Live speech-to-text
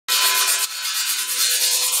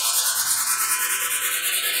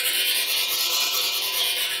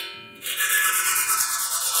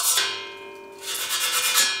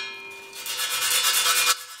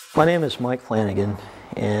My name is Mike Flanigan,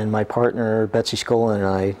 and my partner Betsy Scola and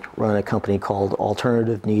I run a company called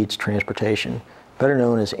Alternative Needs Transportation, better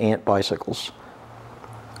known as A.N.T. bicycles.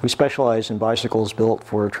 We specialize in bicycles built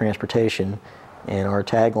for transportation, and our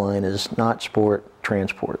tagline is not sport,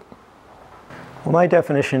 transport. Well, my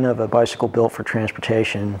definition of a bicycle built for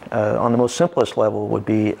transportation, on the most simplest level, would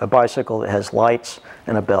be a bicycle that has lights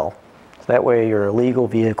and a bell. So that way you're a legal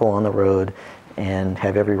vehicle on the road and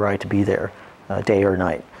have every right to be there, day or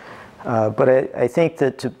night. But I think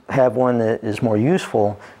that to have one that is more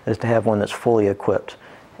useful is to have one that's fully equipped.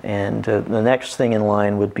 And the next thing in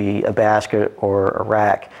line would be a basket or a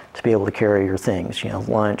rack to be able to carry your things, you know,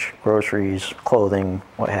 lunch, groceries, clothing,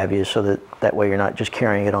 what have you, so that way you're not just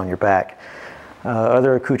carrying it on your back.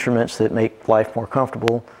 Other accoutrements that make life more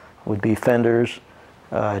comfortable would be fenders,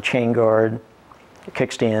 chain guard,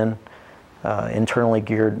 kickstand, internally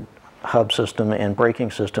geared hub system, and braking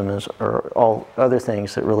systems are all other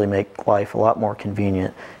things that really make life a lot more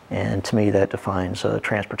convenient, and to me that defines a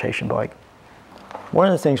transportation bike. One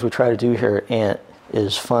of the things we try to do here at A.N.T.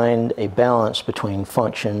 is find a balance between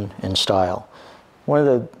function and style. One of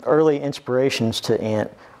the early inspirations to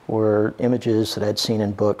A.N.T. were images that I'd seen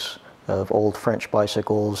in books of old French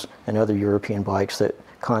bicycles and other European bikes that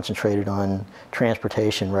concentrated on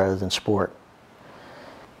transportation rather than sport.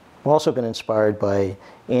 I've also been inspired by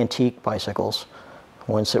antique bicycles,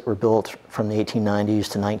 ones that were built from the 1890s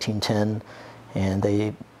to 1910, and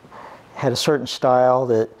they had a certain style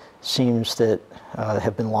that seems that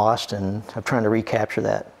have been lost, and I'm trying to recapture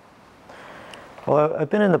that. Well,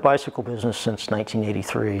 I've been in the bicycle business since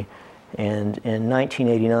 1983, and in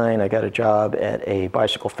 1989 I got a job at a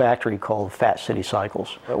bicycle factory called Fat City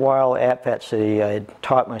Cycles. But while at Fat City I had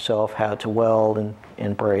taught myself how to weld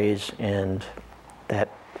and braze, and that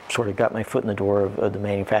sort of got my foot in the door of the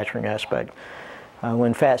manufacturing aspect.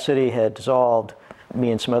 When Fat City had dissolved,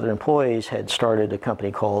 me and some other employees had started a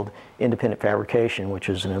company called Independent Fabrication, which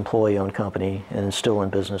is an employee-owned company and is still in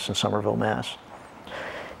business in Somerville, Mass.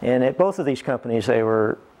 And at both of these companies, they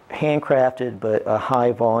were handcrafted but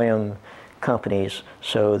high-volume companies,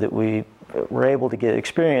 so that we were able to get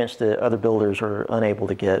experience that other builders are unable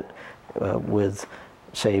to get with,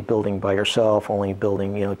 say, building by yourself, only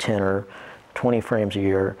building 10 or 20 frames a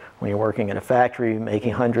year. When you're working in a factory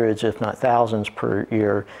making hundreds, if not thousands per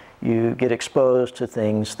year, you get exposed to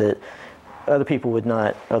things that other people would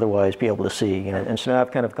not otherwise be able to see. And so now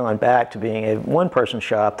I've kind of gone back to being a one-person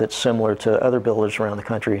shop that's similar to other builders around the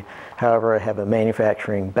country. However, I have a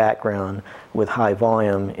manufacturing background with high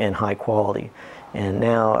volume and high quality. And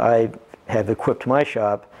now I have equipped my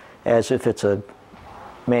shop as if it's a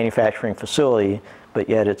manufacturing facility, but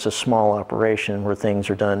yet it's a small operation where things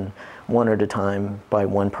are done one at a time by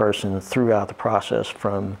one person throughout the process,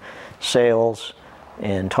 from sales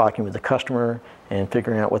and talking with the customer and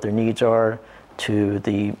figuring out what their needs are, to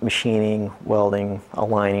the machining, welding,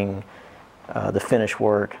 aligning, the finish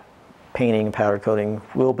work, painting, powder coating,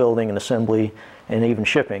 wheel building and assembly, and even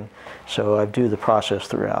shipping. So I do the process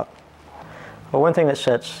throughout. Well, one thing that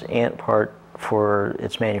sets A.N.T. apart for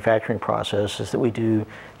its manufacturing process is that we do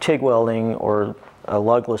TIG welding, or a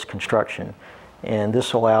lugless construction. And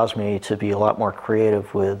this allows me to be a lot more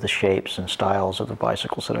creative with the shapes and styles of the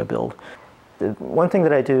bicycles that I build. One thing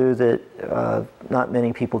that I do that not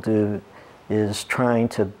many people do is trying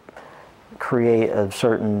to create a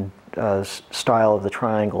certain style of the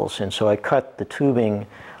triangles. And so I cut the tubing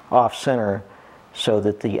off center so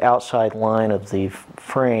that the outside line of the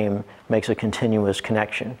frame makes a continuous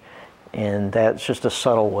connection. And that's just a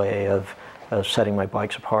subtle way of setting my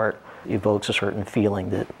bikes apart. Evokes a certain feeling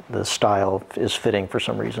that the style is fitting for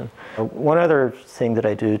some reason. One other thing that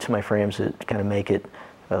I do to my frames that kind of make it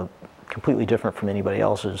completely different from anybody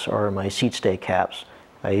else's are my seat stay caps.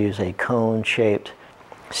 I use a cone-shaped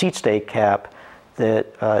seat stay cap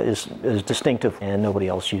that is distinctive, and nobody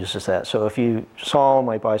else uses that. So if you saw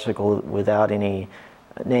my bicycle without any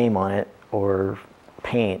name on it or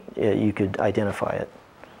paint, you could identify it.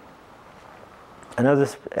 Another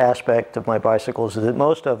aspect of my bicycles is that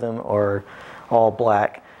most of them are all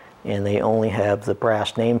black, and they only have the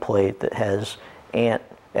brass nameplate that has A.N.T.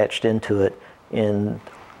 etched into it in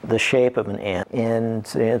the shape of an ant. And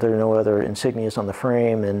there are no other insignias on the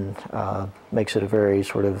frame, and makes it a very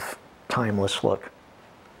sort of timeless look.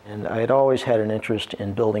 And I had always had an interest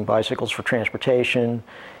in building bicycles for transportation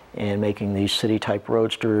and making these city-type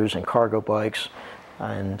roadsters and cargo bikes,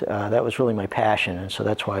 and that was really my passion, and so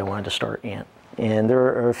that's why I wanted to start A.N.T. And there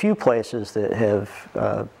are a few places that have,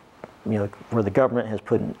 where the government has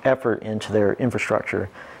put an effort into their infrastructure,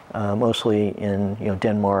 mostly in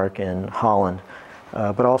Denmark and Holland,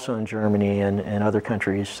 but also in Germany and other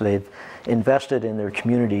countries. They've invested in their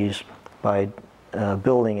communities by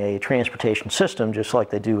building a transportation system, just like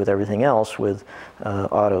they do with everything else, with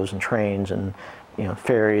autos and trains and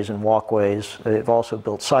ferries and walkways. They've also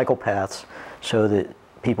built cycle paths so that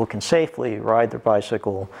people can safely ride their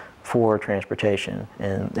bicycle for transportation.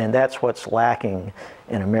 And that's what's lacking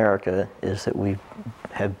in America, is that we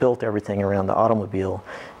have built everything around the automobile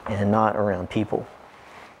and not around people.